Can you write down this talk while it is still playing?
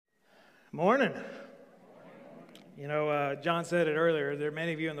Morning. John said it earlier. There are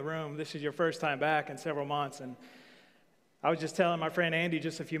many of you in the room. This is your first time back in several months. And I was just telling my friend Andy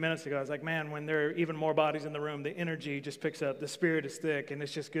just a few minutes ago, I was like, man, when there are even more bodies in the room, the energy just picks up. The spirit is thick, and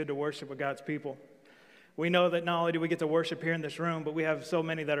it's just good to worship with God's people. We know that not only do we get to worship here in this room, but we have so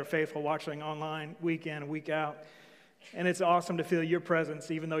many that are faithful watching online week in and week out. And it's awesome to feel your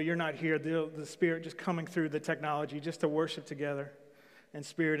presence, even though you're not here, the spirit just coming through the technology just to worship together in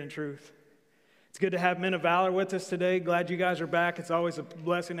spirit and truth. It's good to have Men of Valor with us today. Glad you guys are back. It's always a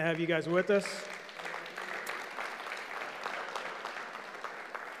blessing to have you guys with us.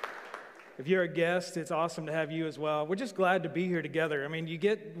 If you're a guest, it's awesome to have you as well. We're just glad to be here together. I mean, you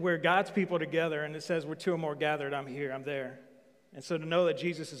get where God's people together, and it says where two or more gathered, I'm here, I'm there. And so to know that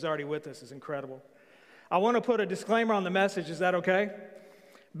Jesus is already with us is incredible. I want to put a disclaimer on the message. Is that okay?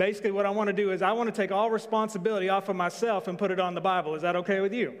 Basically, what I want to do is I want to take all responsibility off of myself and put it on the Bible. Is that okay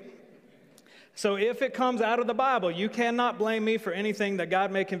with you? So if it comes out of the Bible, you cannot blame me for anything that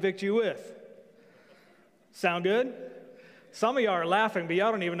God may convict you with. Sound good? Some of y'all are laughing, but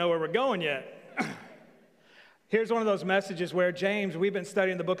y'all don't even know where we're going yet. Here's one of those messages where we've been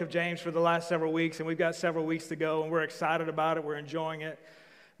studying the book of James for the last several weeks, and we've got several weeks to go, and we're excited about it. We're enjoying it.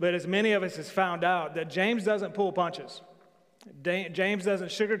 But as many of us has found out, that James doesn't pull punches. James doesn't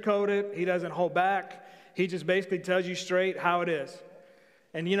sugarcoat it. He doesn't hold back. He just basically tells you straight how it is.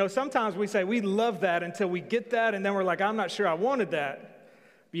 And sometimes we say we love that until we get that, and then we're like, I'm not sure I wanted that.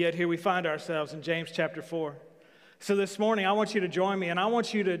 But yet here we find ourselves in James chapter 4. So this morning, I want you to join me, and I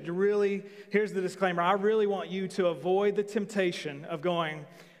want you to really, here's the disclaimer, I really want you to avoid the temptation of going,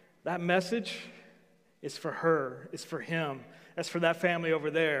 that message is for her, it's for him, that's for that family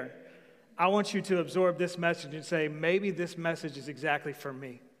over there. I want you to absorb this message and say, maybe this message is exactly for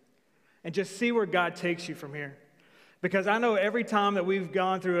me. And just see where God takes you from here. Because I know every time that we've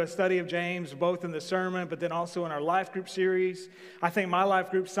gone through a study of James, both in the sermon, but then also in our life group series, I think my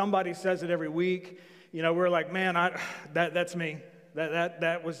life group, somebody says it every week. We're like, man, that's me.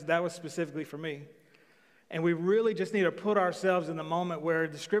 That was specifically for me. And we really just need to put ourselves in the moment where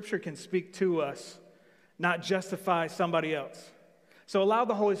the Scripture can speak to us, not justify somebody else. So allow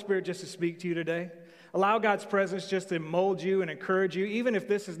the Holy Spirit just to speak to you today. Allow God's presence just to mold you and encourage you, even if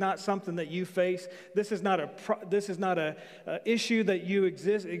this is not something that you face. This is not a issue that you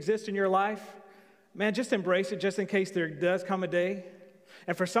exist in your life. Man, just embrace it, just in case there does come a day.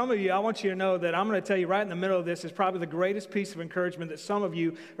 And for some of you, I want you to know that I'm going to tell you right in the middle of this is probably the greatest piece of encouragement that some of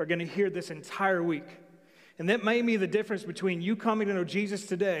you are going to hear this entire week. And that may be the difference between you coming to know Jesus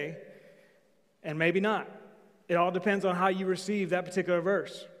today and maybe not. It all depends on how you receive that particular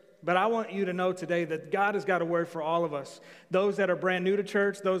verse. But I want you to know today that God has got a word for all of us. Those that are brand new to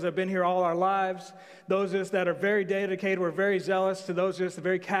church, those that have been here all our lives, those of us that are very dedicated, we're very zealous, to those of us that are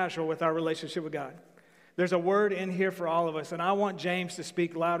very casual with our relationship with God. There's a word in here for all of us, and I want James to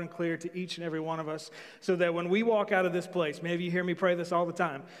speak loud and clear to each and every one of us so that when we walk out of this place, many of you hear me pray this all the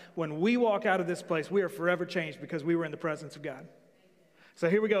time, when we walk out of this place, we are forever changed because we were in the presence of God. So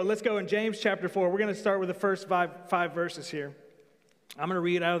here we go. Let's go in James chapter 4. We're going to start with the first five verses here. I'm going to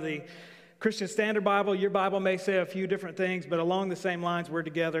read out of the Christian Standard Bible. Your Bible may say a few different things, but along the same lines, we're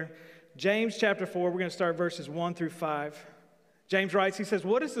together. James chapter 4, we're going to start verses 1 through 5. James writes, he says,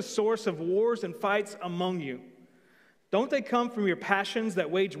 "What is the source of wars and fights among you? Don't they come from your passions that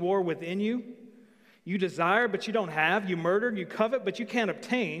wage war within you? You desire, but you don't have. You murder, you covet, but you can't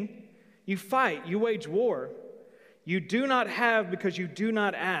obtain. You fight, you wage war. You do not have because you do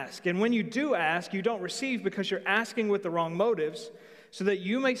not ask. And when you do ask, you don't receive because you're asking with the wrong motives, so that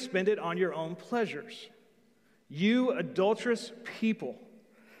you may spend it on your own pleasures. You adulterous people,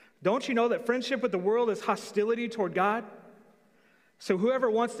 don't you know that friendship with the world is hostility toward God? So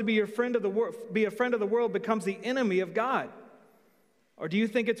whoever wants to be a friend of the world becomes the enemy of God. Or do you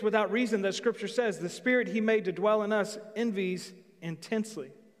think it's without reason that Scripture says the Spirit He made to dwell in us envies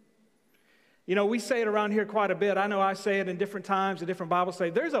intensely?" We say it around here quite a bit. I know I say it in different times, in different Bibles say,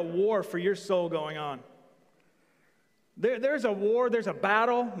 there's a war for your soul going on. There's a war, there's a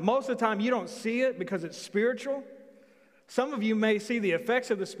battle. Most of the time you don't see it because it's spiritual. Some of you may see the effects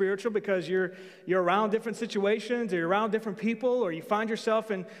of the spiritual because you're around different situations, or you're around different people, or you find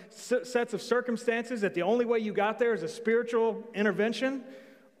yourself in sets of circumstances that the only way you got there is a spiritual intervention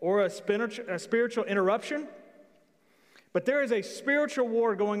or a spiritual interruption. But there is a spiritual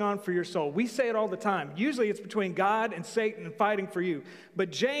war going on for your soul. We say it all the time. Usually it's between God and Satan fighting for you.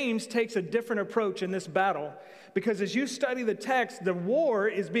 But James takes a different approach in this battle because as you study the text, the war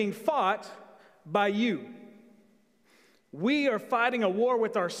is being fought by you. We are fighting a war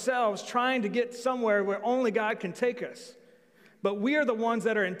with ourselves, trying to get somewhere where only God can take us. But we are the ones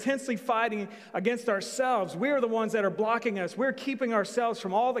that are intensely fighting against ourselves. We are the ones that are blocking us. We're keeping ourselves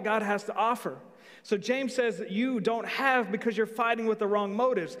from all that God has to offer. So James says that you don't have because you're fighting with the wrong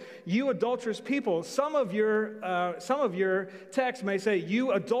motives. You adulterous people. Some of your text may say,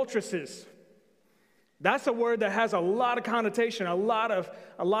 you adulteresses. That's a word that has a lot of connotation. A lot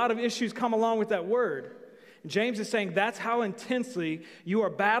of issues come along with that word. James is saying that's how intensely you are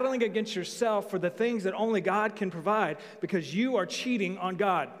battling against yourself for the things that only God can provide because you are cheating on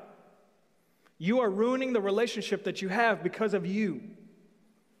God. You are ruining the relationship that you have because of you.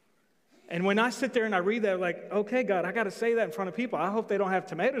 And when I sit there and I read that, like, okay, God, I got to say that in front of people. I hope they don't have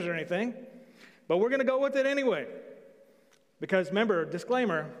tomatoes or anything, but we're going to go with it anyway. Because remember,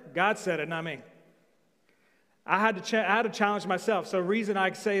 disclaimer, God said it, not me. I had to challenge myself. So the reason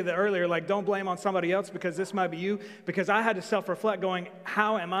I say that earlier, like, don't blame on somebody else because this might be you, because I had to self-reflect going,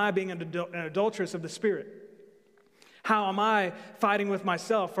 how am I being an adulteress of the Spirit? How am I fighting with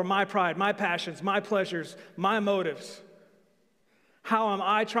myself for my pride, my passions, my pleasures, my motives? How am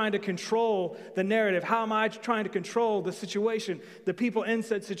I trying to control the narrative? How am I trying to control the situation, the people in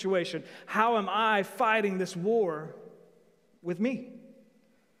said situation? How am I fighting this war with me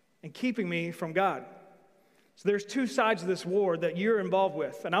and keeping me from God? So there's two sides of this war that you're involved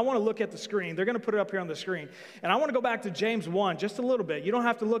with. And I want to look at the screen. They're going to put it up here on the screen. And I want to go back to James 1 just a little bit. You don't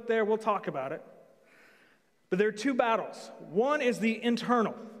have to look there. We'll talk about it. But there are two battles. One is the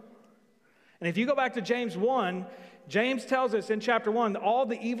internal. And if you go back to James 1, James tells us in chapter 1 that all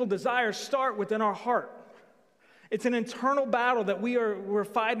the evil desires start within our heart. It's an internal battle that we're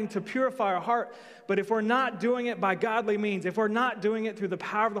fighting to purify our heart. But if we're not doing it by godly means, if we're not doing it through the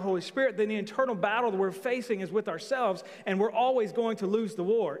power of the Holy Spirit, then the internal battle that we're facing is with ourselves, and we're always going to lose the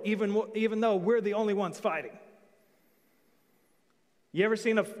war, even though we're the only ones fighting. You ever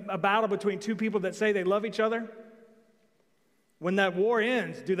seen a battle between two people that say they love each other? When that war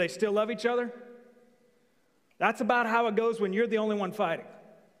ends, do they still love each other? That's about how it goes when you're the only one fighting.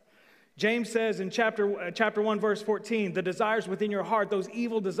 James says in chapter 1, verse 14, the desires within your heart, those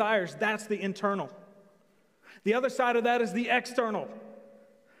evil desires, that's the internal. The other side of that is the external.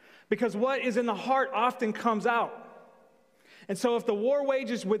 Because what is in the heart often comes out. And so if the war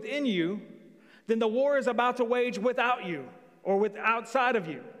wages within you, then the war is about to wage without you or outside of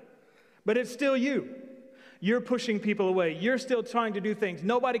you. But it's still you. You're pushing people away. You're still trying to do things.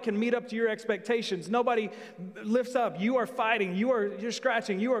 Nobody can meet up to your expectations. Nobody lifts up. You are fighting. You're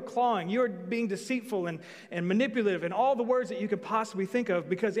scratching. You are clawing. You are being deceitful and manipulative and all the words that you could possibly think of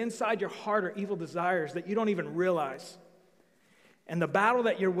because inside your heart are evil desires that you don't even realize. And the battle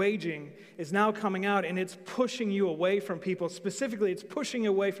that you're waging is now coming out and it's pushing you away from people. Specifically, it's pushing you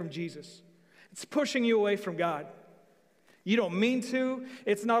away from Jesus. It's pushing you away from God. You don't mean to.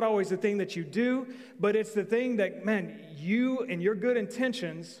 It's not always the thing that you do, but it's the thing that, man, you and your good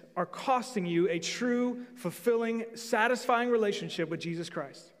intentions are costing you a true, fulfilling, satisfying relationship with Jesus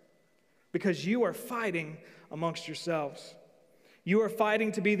Christ because you are fighting amongst yourselves. You are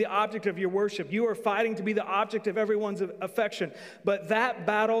fighting to be the object of your worship. You are fighting to be the object of everyone's affection, but that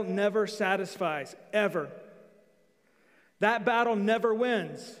battle never satisfies, ever. That battle never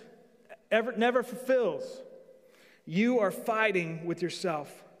wins, never fulfills. You are fighting with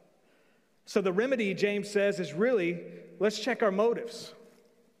yourself. So the remedy, James says, is really, let's check our motives.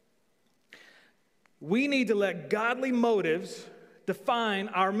 We need to let godly motives define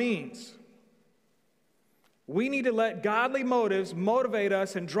our means. We need to let godly motives motivate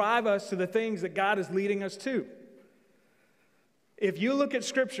us and drive us to the things that God is leading us to. If you look at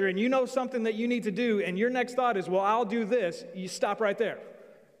Scripture and you know something that you need to do and your next thought is, well, I'll do this, you stop right there.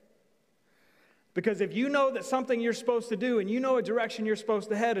 Because if you know that something you're supposed to do and you know a direction you're supposed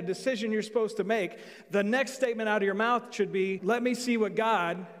to head, a decision you're supposed to make, the next statement out of your mouth should be, let me see what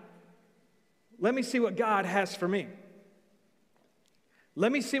God has for me.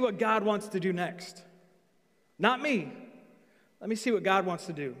 Let me see what God wants to do next. Not me. Let me see what God wants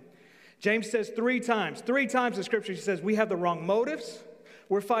to do. James says three times in Scripture, he says, we have the wrong motives,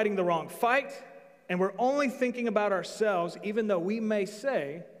 we're fighting the wrong fight, and we're only thinking about ourselves, even though we may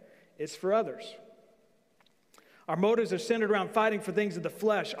say it's for others. Our motives are centered around fighting for things of the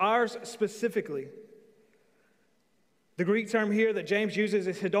flesh, ours specifically. The Greek term here that James uses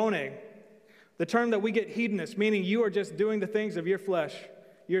is hedone, the term that we get hedonist, meaning you are just doing the things of your flesh.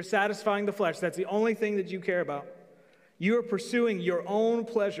 You're satisfying the flesh. That's the only thing that you care about. You are pursuing your own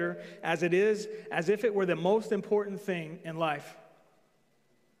pleasure as if it were the most important thing in life.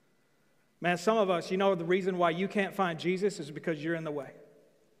 Man, some of us, the reason why you can't find Jesus is because you're in the way.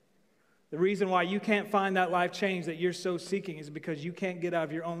 The reason why you can't find that life change that you're so seeking is because you can't get out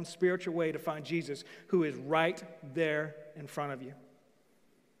of your own spiritual way to find Jesus, who is right there in front of you.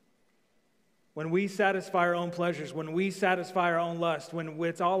 When we satisfy our own pleasures, when we satisfy our own lust, when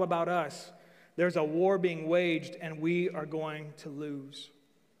it's all about us, there's a war being waged and we are going to lose.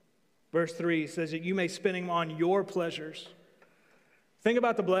 Verse 3 says that you may spend them on your pleasures. Think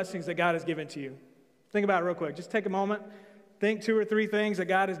about the blessings that God has given to you. Think about it real quick. Just take a moment. Think 2 or 3 things that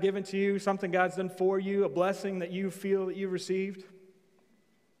God has given to you, something God's done for you, a blessing that you feel that you received.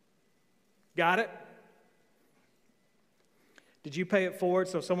 Got it? Did you pay it forward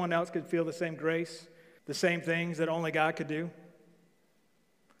so someone else could feel the same grace, the same things that only God could do?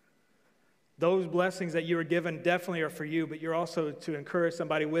 Those blessings that you were given definitely are for you, but you're also to encourage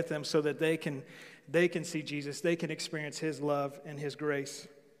somebody with them so that they can see Jesus, they can experience his love and his grace.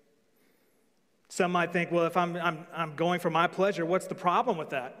 Some might think, well, if I'm going for my pleasure, what's the problem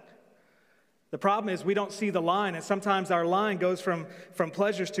with that? The problem is we don't see the line, and sometimes our line goes from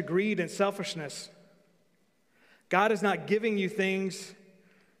pleasures to greed and selfishness. God is not giving you things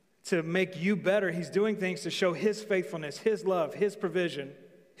to make you better. He's doing things to show his faithfulness, his love, his provision,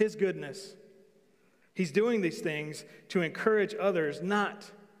 his goodness. He's doing these things to encourage others, not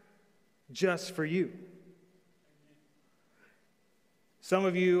just for you. Some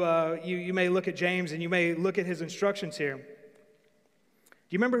of you, you may look at James and you may look at his instructions here. Do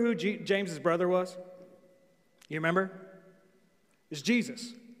you remember who James's brother was? You remember? It's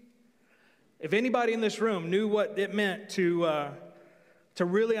Jesus. If anybody in this room knew what it meant to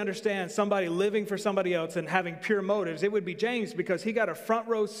really understand somebody living for somebody else and having pure motives, it would be James, because he got a front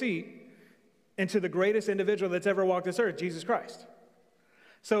row seat into the greatest individual that's ever walked this earth, Jesus Christ.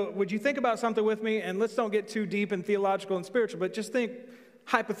 So would you think about something with me, and let's don't get too deep and theological and spiritual, but just think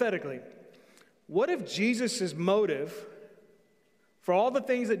hypothetically. What if Jesus' motive for all the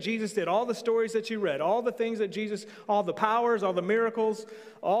things that Jesus did, all the stories that you read, all the things that Jesus, all the powers, all the miracles,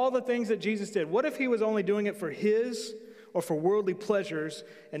 all the things that Jesus did, what if he was only doing it for his or for worldly pleasures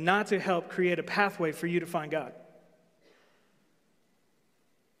and not to help create a pathway for you to find God?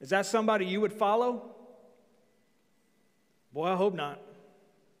 Is that somebody you would follow? Boy, I hope not.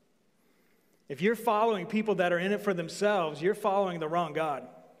 If you're following people that are in it for themselves, you're following the wrong God.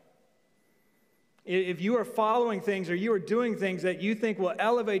 If you are following things or you are doing things that you think will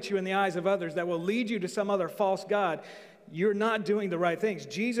elevate you in the eyes of others, that will lead you to some other false God, you're not doing the right things.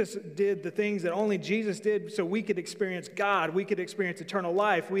 Jesus did the things that only Jesus did so we could experience God, we could experience eternal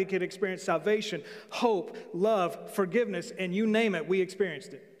life, we could experience salvation, hope, love, forgiveness, and you name it, we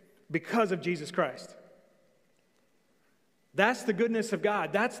experienced it because of Jesus Christ. That's the goodness of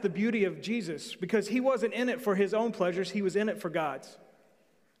God. That's the beauty of Jesus, because he wasn't in it for his own pleasures. He was in it for God's.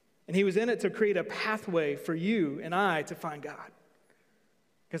 And he was in it to create a pathway for you and I to find God.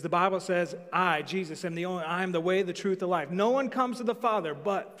 Because the Bible says, I, Jesus, I am the way, the truth, the life. No one comes to the Father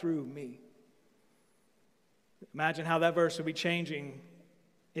but through me. Imagine how that verse would be changing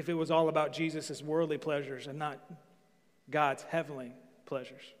if it was all about Jesus' worldly pleasures and not God's heavenly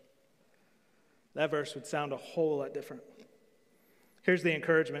pleasures. That verse would sound a whole lot different. Here's the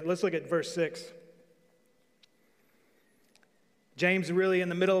encouragement. Let's look at verse 6. James really, in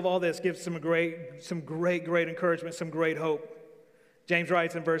the middle of all this, gives some great encouragement, some great hope. James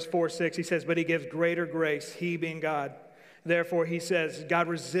writes in verse 4-6, he says, but he gives greater grace, he being God. Therefore, he says, God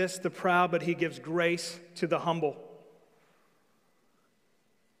resists the proud, but he gives grace to the humble.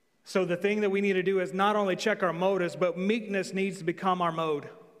 So the thing that we need to do is not only check our motives, but meekness needs to become our mode.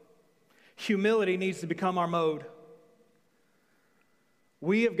 Humility needs to become our mode.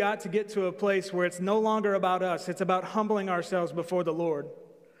 We have got to get to a place where it's no longer about us. It's about humbling ourselves before the Lord.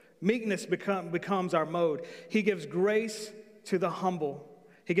 Meekness becomes our mode. He gives grace to the humble.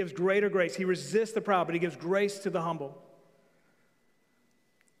 He gives greater grace. He resists the proud, but he gives grace to the humble.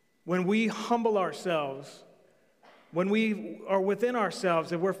 When we humble ourselves, when we are within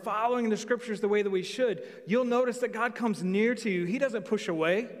ourselves and we're following the scriptures the way that we should, you'll notice that God comes near to you. He doesn't push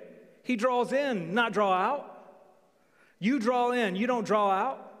away. He draws in, not draw out. You draw in, you don't draw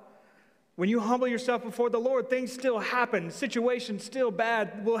out. When you humble yourself before the Lord, things still happen. Situations still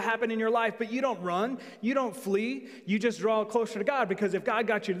bad will happen in your life, but you don't run, you don't flee. You just draw closer to God, because if God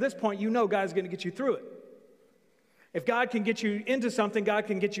got you to this point, you know God's going to get you through it. If God can get you into something, God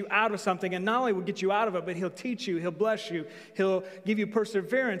can get you out of something, and not only will get you out of it, but he'll teach you, he'll bless you, he'll give you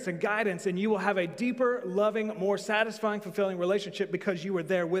perseverance and guidance, and you will have a deeper, loving, more satisfying, fulfilling relationship because you were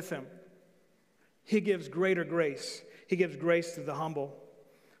there with him. He gives greater grace. He gives grace to the humble.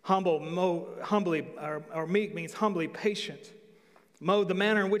 Humbly, or meek means humbly patient. The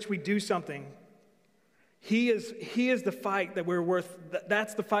manner in which we do something. He is the fight that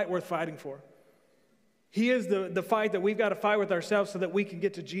that's the fight worth fighting for. He is the fight that we've got to fight with ourselves so that we can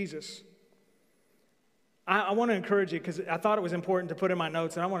get to Jesus. I want to encourage you because I thought it was important to put in my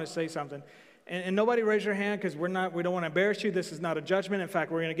notes, and I want to say something. And nobody raise your hand because we don't want to embarrass you. This is not a judgment. In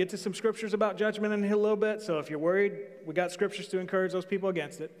fact, we're going to get to some scriptures about judgment in a little bit. So if you're worried, we got scriptures to encourage those people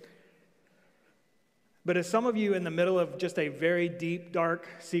against it. But is some of you in the middle of just a very deep, dark,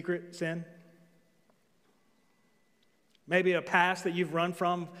 secret sin? Maybe a past that you've run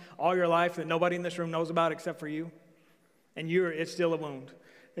from all your life that nobody in this room knows about except for you. And it's still a wound.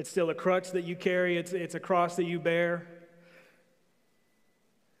 It's still a crutch that you carry. It's a cross that you bear.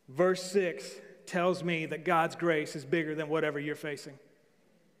 Verse 6 tells me that God's grace is bigger than whatever you're facing.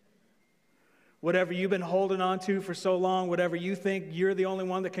 Whatever you've been holding on to for so long, whatever you think you're the only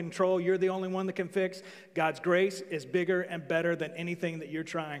one that can control, you're the only one that can fix, God's grace is bigger and better than anything that you're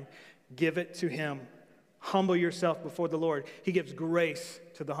trying. Give it to Him. Humble yourself before the Lord. He gives grace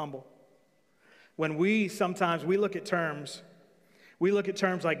to the humble. When we look at terms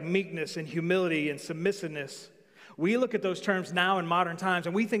like meekness and humility and submissiveness. We look at those terms now in modern times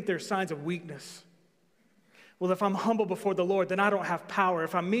and we think they're signs of weakness. Well, if I'm humble before the Lord, then I don't have power.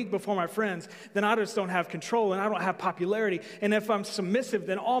 If I'm meek before my friends, then I just don't have control and I don't have popularity. And if I'm submissive,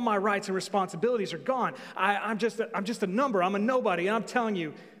 then all my rights and responsibilities are gone. I'm just a number. I'm a nobody. And I'm telling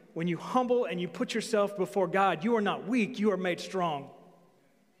you, when you humble and you put yourself before God, you are not weak. You are made strong.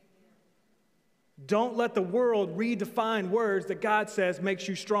 Don't let the world redefine words that God says makes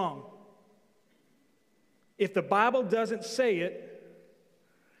you strong. If the Bible doesn't say it,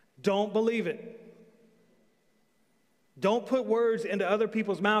 don't believe it. Don't put words into other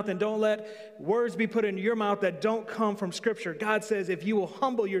people's mouth, and don't let words be put into your mouth that don't come from Scripture. God says if you will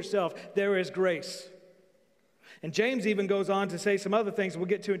humble yourself, there is grace. And James even goes on to say some other things we'll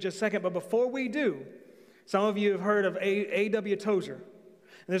get to in just a second. But before we do, some of you have heard of A.W. Tozer.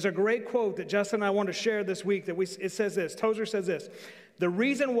 And there's a great quote that Justin and I want to share this week. It says this. Tozer says this. The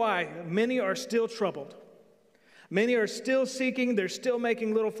reason why many are still troubled, many are still seeking, they're still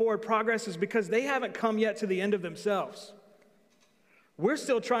making little forward progress is because they haven't come yet to the end of themselves. We're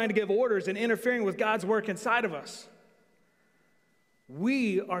still trying to give orders and interfering with God's work inside of us.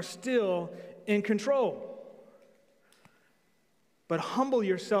 We are still in control. But humble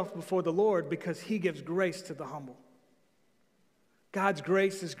yourself before the Lord because He gives grace to the humble. God's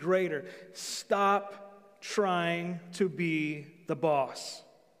grace is greater. Stop trying to be the boss.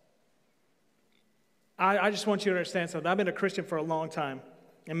 I just want you to understand something. I've been a Christian for a long time.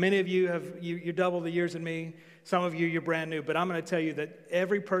 And many of you you're double the years than me. Some of you, you're brand new. But I'm going to tell you that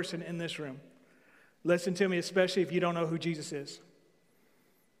every person in this room, listen to me, especially if you don't know who Jesus is.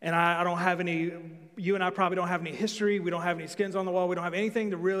 And I don't have any, you and I probably don't have any history. We don't have any skins on the wall. We don't have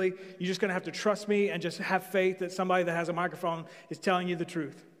anything to really, you're just going to have to trust me and just have faith that somebody that has a microphone is telling you the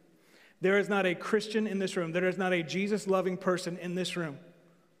truth. There is not a Christian in this room. There is not a Jesus-loving person in this room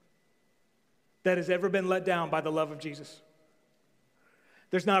that has ever been let down by the love of Jesus.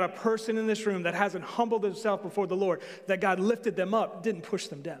 There's not a person in this room that hasn't humbled himself before the Lord, that God lifted them up, didn't push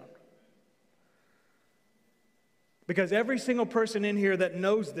them down. Because every single person in here that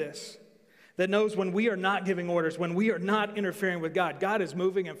knows this, that knows when we are not giving orders, when we are not interfering with God, God is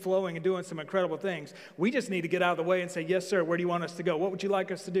moving and flowing and doing some incredible things. We just need to get out of the way and say, yes, sir, where do you want us to go? What would you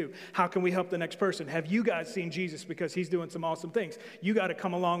like us to do? How can we help the next person? Have you guys seen Jesus? Because He's doing some awesome things. You got to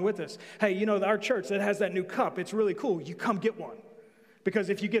come along with us. Hey, our church that has that new cup, it's really cool. You come get one. Because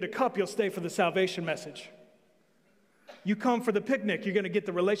if you get a cup, you'll stay for the salvation message. You come for the picnic, you're going to get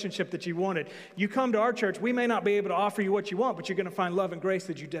the relationship that you wanted. You come to our church, we may not be able to offer you what you want, but you're going to find love and grace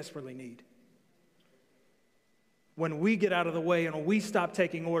that you desperately need. When we get out of the way and when we stop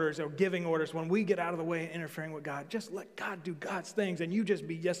taking orders or giving orders, when we get out of the way and interfering with God, just let God do God's things and you just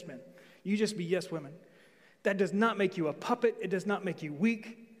be yes men. You just be yes women. That does not make you a puppet. It does not make you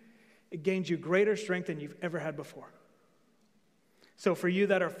weak. It gains you greater strength than you've ever had before. So for you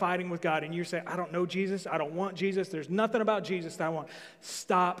that are fighting with God and you say, I don't know Jesus, I don't want Jesus, there's nothing about Jesus that I want.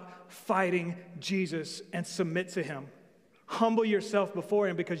 Stop fighting Jesus and submit to Him. Humble yourself before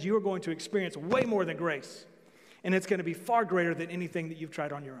Him because you are going to experience way more than grace. And it's going to be far greater than anything that you've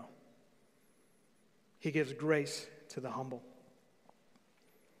tried on your own. He gives grace to the humble.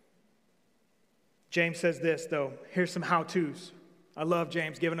 James says this, though. Here's some how-tos. I love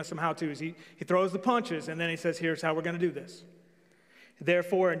James giving us some how-tos. He throws the punches, and then he says, here's how we're going to do this.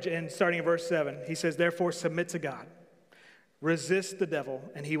 Therefore, and starting in verse 7, he says, therefore submit to God. Resist the devil,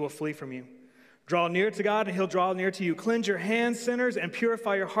 and he will flee from you. Draw near to God, and He'll draw near to you. Cleanse your hands, sinners, and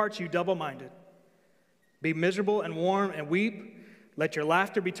purify your hearts, you double-minded. Be miserable and warm and weep. Let your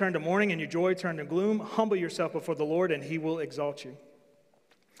laughter be turned to mourning and your joy turned to gloom. Humble yourself before the Lord, and he will exalt you.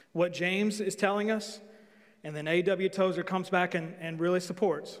 What James is telling us, and then A.W. Tozer comes back and really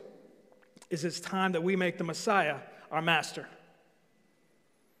supports, is it's time that we make the Messiah our master.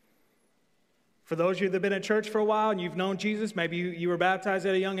 For those of you that have been at church for a while and you've known Jesus, maybe you were baptized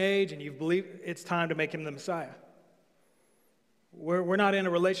at a young age and you've believed, it's time to make him the Messiah. We're not in a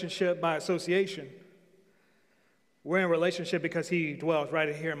relationship by association. We're in a relationship because he dwells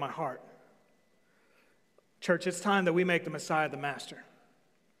right here in my heart. Church, it's time that we make the Messiah the master.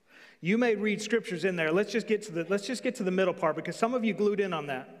 You may read scriptures in there. Let's just get to the middle part, because some of you glued in on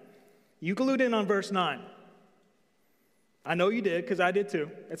that. You glued in on verse 9. I know you did, because I did too.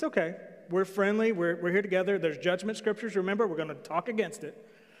 It's okay. We're friendly. We're here together. There's judgment scriptures. Remember, we're going to talk against it.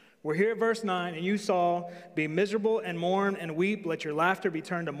 We're here at verse 9, and you saw, be miserable and mourn and weep. Let your laughter be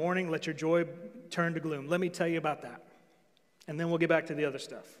turned to mourning. Let your joy turn to gloom. Let me tell you about that. And then we'll get back to the other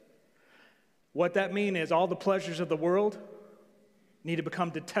stuff. What that means is all the pleasures of the world need to become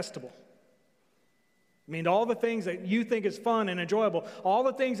detestable. I mean, all the things that you think is fun and enjoyable, all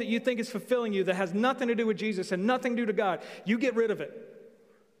the things that you think is fulfilling you that has nothing to do with Jesus and nothing to do to God, you get rid of it.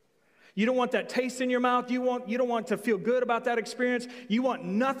 You don't want that taste in your mouth. You don't want to feel good about that experience. You want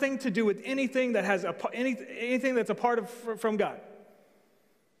nothing to do with anything that has anything that's a part of from God.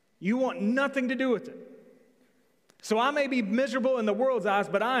 You want nothing to do with it. So I may be miserable in the world's eyes,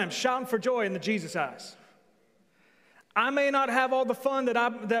 but I am shouting for joy in the Jesus eyes. I may not have all the fun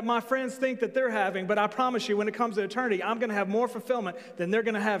that my friends think that they're having, but I promise you, when it comes to eternity, I'm going to have more fulfillment than they're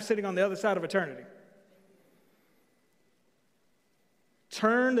going to have sitting on the other side of eternity.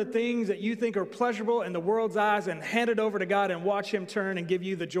 Turn the things that you think are pleasurable in the world's eyes and hand it over to God and watch him turn and give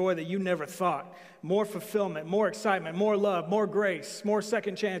you the joy that you never thought. More fulfillment, more excitement, more love, more grace, more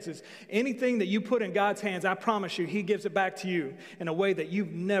second chances. Anything that you put in God's hands, I promise you, he gives it back to you in a way that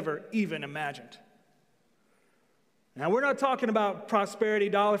you've never even imagined. Now, we're not talking about prosperity,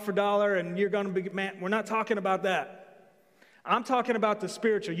 dollar for dollar, and you're going to be, man, we're not talking about that. I'm talking about the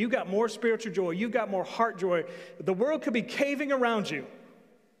spiritual. You got more spiritual joy. You got more heart joy. The world could be caving around you,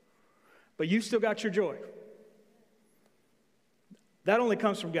 but you still got your joy. That only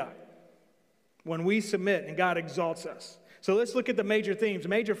comes from God. When we submit and God exalts us. So let's look at the major themes,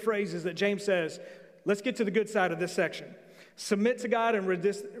 major phrases that James says. Let's get to the good side of this section. Submit to God and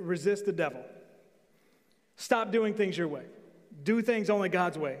resist the devil. Stop doing things your way. Do things only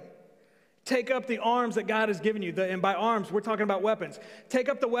God's way. Take up the arms that God has given you. And by arms, we're talking about weapons. Take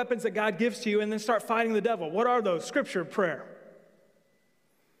up the weapons that God gives to you and then start fighting the devil. What are those? Scripture, prayer.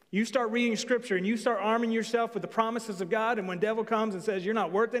 You start reading Scripture and you start arming yourself with the promises of God, and when the devil comes and says you're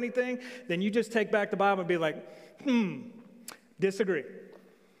not worth anything, then you just take back the Bible and be like, disagree.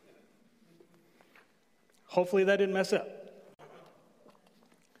 Hopefully that didn't mess up.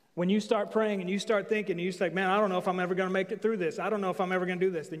 When you start praying and you start thinking, and you say, man, I don't know if I'm ever going to make it through this. I don't know if I'm ever going to do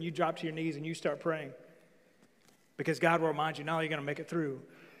this. Then you drop to your knees and you start praying. Because God will remind you, now you're going to make it through.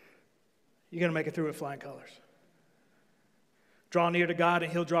 You're going to make it through with flying colors. Draw near to God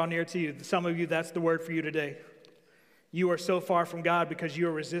and he'll draw near to you. Some of you, that's the word for you today. You are so far from God because you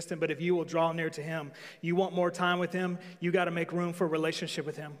are resistant, but if you will draw near to him, you want more time with him, you got to make room for a relationship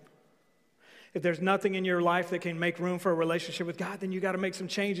with him. If there's nothing in your life that can make room for a relationship with God, then you got to make some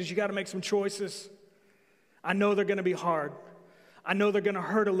changes. You got to make some choices. I know they're going to be hard. I know they're going to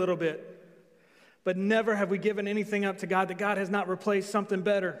hurt a little bit. But never have we given anything up to God that God has not replaced something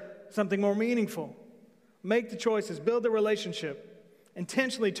better, something more meaningful. Make the choices. Build the relationship.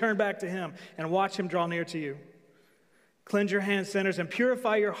 Intentionally turn back to him and watch him draw near to you. Cleanse your hands, sinners, and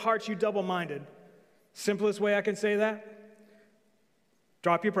purify your hearts, you double-minded. Simplest way I can say that,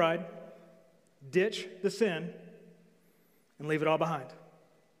 drop your pride. Ditch the sin and leave it all behind.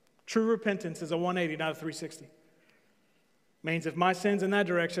 True repentance is a 180, not a 360. Means if my sin's in that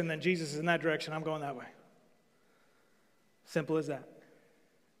direction, then Jesus is in that direction, I'm going that way. Simple as that.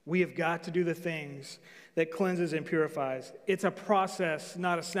 We have got to do the things that cleanses and purifies. It's a process,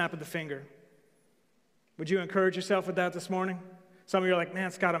 not a snap of the finger. Would you encourage yourself with that this morning? Some of you are like,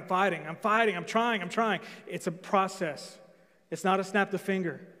 man, Scott, I'm trying. It's a process. It's not a snap of the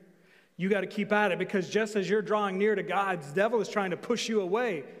finger. You got to keep at it, because just as you're drawing near to God, the devil is trying to push you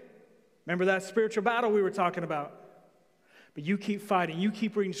away. Remember that spiritual battle we were talking about? But you keep fighting. You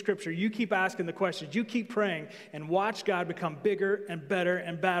keep reading Scripture. You keep asking the questions. You keep praying and watch God become bigger and better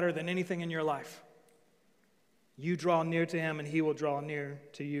and badder than anything in your life. You draw near to him and he will draw near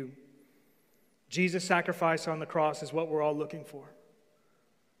to you. Jesus' sacrifice on the cross is what we're all looking for.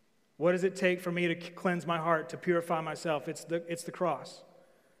 What does it take for me to cleanse my heart, to purify myself? It's the cross.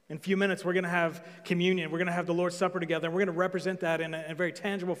 In a few minutes, we're going to have communion. We're going to have the Lord's Supper together, and we're going to represent that in a very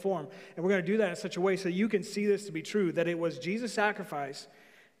tangible form. And we're going to do that in such a way so you can see this to be true, that it was Jesus' sacrifice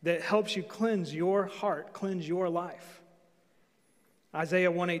that helps you cleanse your heart, cleanse your life. Isaiah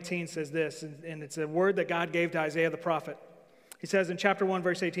 1:18 says this, and it's a word that God gave to Isaiah the prophet. He says in chapter 1,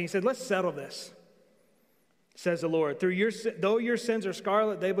 verse 18, he said, let's settle this, says the Lord. Though your sins are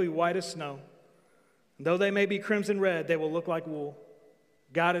scarlet, they will be white as snow. Though they may be crimson red, they will look like wool.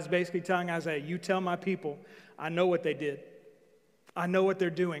 God is basically telling Isaiah, you tell my people, I know what they did. I know what they're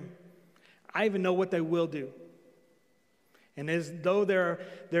doing. I even know what they will do. And as though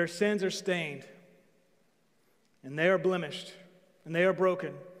their sins are stained, and they are blemished, and they are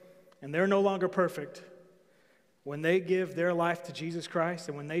broken, and they're no longer perfect, when they give their life to Jesus Christ,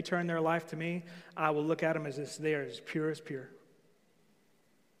 and when they turn their life to me, I will look at them as if they are as pure.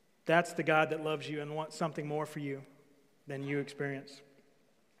 That's the God that loves you and wants something more for you than you experience.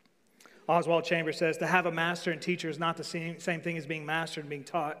 Oswald Chambers says, to have a master and teacher is not the same thing as being mastered and being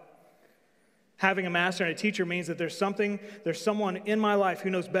taught. Having a master and a teacher means that there's someone in my life who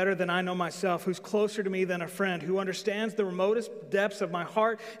knows better than I know myself, who's closer to me than a friend, who understands the remotest depths of my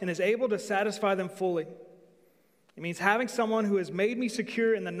heart and is able to satisfy them fully. It means having someone who has made me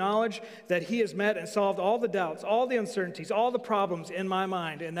secure in the knowledge that he has met and solved all the doubts, all the uncertainties, all the problems in my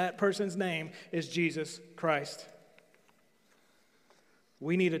mind, and that person's name is Jesus Christ.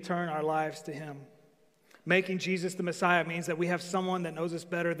 We need to turn our lives to him. Making Jesus the Messiah means that we have someone that knows us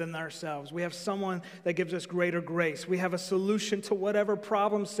better than ourselves. We have someone that gives us greater grace. We have a solution to whatever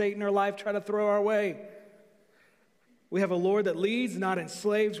problem Satan or life try to throw our way. We have a Lord that leads, not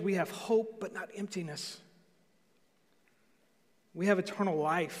enslaves. We have hope, but not emptiness. We have eternal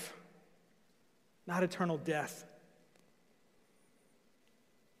life, not eternal death.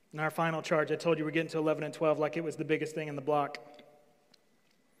 In our final charge, I told you we're getting to 11 and 12 like it was the biggest thing in the block.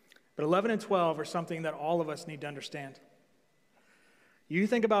 But 11 and 12 are something that all of us need to understand. You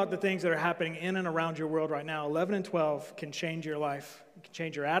think about the things that are happening in and around your world right now. 11 and 12 can change your life. It can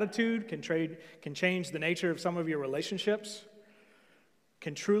change your attitude, can change the nature of some of your relationships,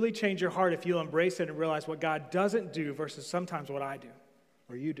 can truly change your heart if you'll embrace it and realize what God doesn't do versus sometimes what I do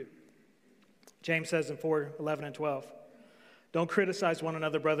or you do. James says in 4:11 and 12, don't criticize one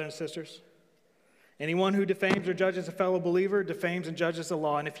another, brothers and sisters. Anyone who defames or judges a fellow believer defames and judges the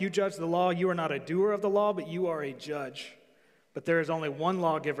law. And if you judge the law, you are not a doer of the law, but you are a judge. But there is only one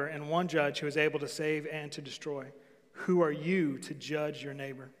lawgiver and one judge who is able to save and to destroy. Who are you to judge your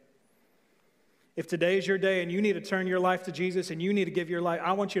neighbor? If today is your day and you need to turn your life to Jesus and you need to give your life,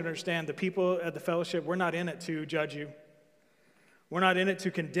 I want you to understand the people at the fellowship, we're not in it to judge you. We're not in it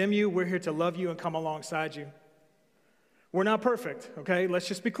to condemn you. We're here to love you and come alongside you. We're not perfect, okay? Let's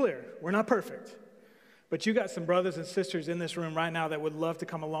just be clear. We're not perfect. But you got some brothers and sisters in this room right now that would love to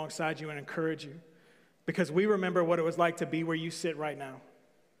come alongside you and encourage you because we remember what it was like to be where you sit right now.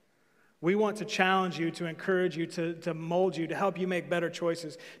 We want to challenge you, to encourage you, to mold you, to help you make better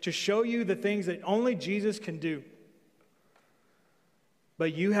choices, to show you the things that only Jesus can do.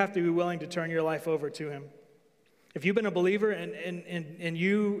 But you have to be willing to turn your life over to him. If you've been a believer and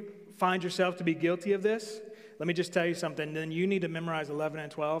you find yourself to be guilty of this, let me just tell you something. Then you need to memorize 11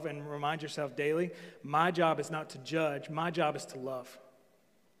 and 12 and remind yourself daily, my job is not to judge. My job is to love.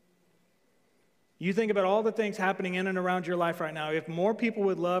 You think about all the things happening in and around your life right now. If more people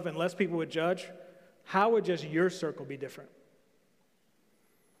would love and less people would judge, how would just your circle be different?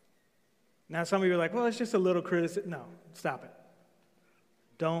 Now, some of you are like, well, it's just a little criticism. No, stop it.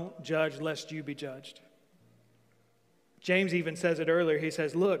 Don't judge lest you be judged. James even says it earlier. He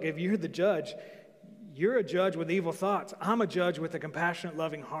says, look, if you're the judge, you're a judge with evil thoughts. I'm a judge with a compassionate,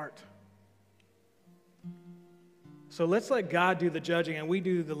 loving heart. So let's let God do the judging and we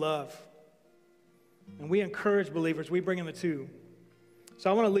do the love. And we encourage believers. We bring in the two. So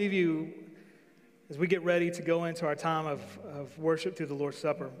I want to leave you as we get ready to go into our time of worship through the Lord's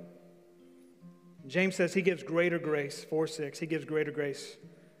Supper. James says he gives greater grace, 4:6. He gives greater grace.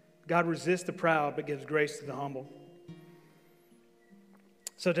 God resists the proud but gives grace to the humble.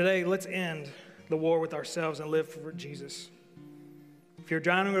 So today, let's end the war with ourselves and live for Jesus. If you're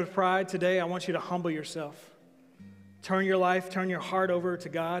drowning with pride today, I want you to humble yourself. Turn your life, turn your heart over to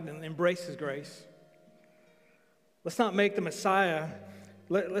God and embrace his grace. Let's not make the Messiah,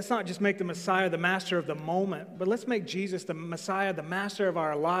 let's not just make the Messiah the master of the moment, but let's make Jesus the Messiah, the master of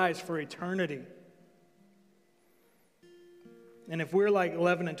our lives for eternity. And if we're like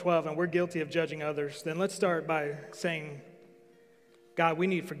 11 and 12 and we're guilty of judging others, then let's start by saying, God, we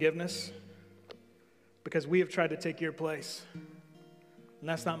need forgiveness because we have tried to take your place. And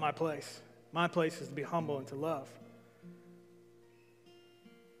that's not my place. My place is to be humble and to love.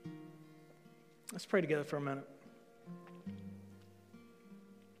 Let's pray together for a minute.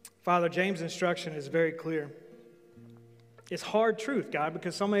 Father, James' instruction is very clear. It's hard truth, God,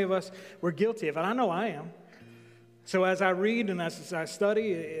 because so many of us, we're guilty of it. I know I am. So as I read and as I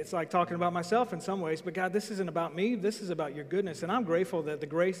study, it's like talking about myself in some ways. But God, this isn't about me. This is about your goodness. And I'm grateful that the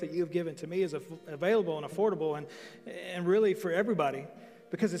grace that you've given to me is available and affordable and really for everybody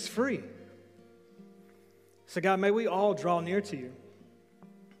because it's free. So God, may we all draw near to you.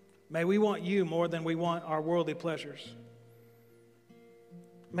 May we want you more than we want our worldly pleasures.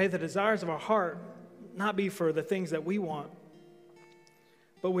 May the desires of our heart not be for the things that we want,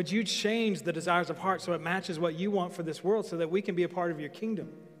 but would you change the desires of heart so it matches what you want for this world so that we can be a part of your kingdom,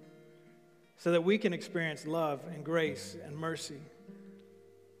 so that we can experience love and grace and mercy.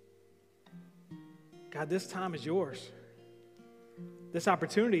 God, this time is yours. This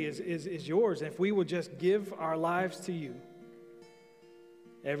opportunity is yours. And if we will just give our lives to you,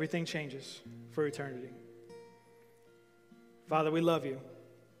 everything changes for eternity. Father, we love you.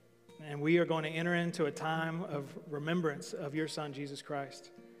 And we are going to enter into a time of remembrance of your Son, Jesus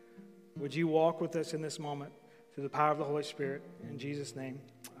Christ. Would you walk with us in this moment through the power of the Holy Spirit? In Jesus' name,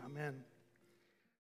 amen.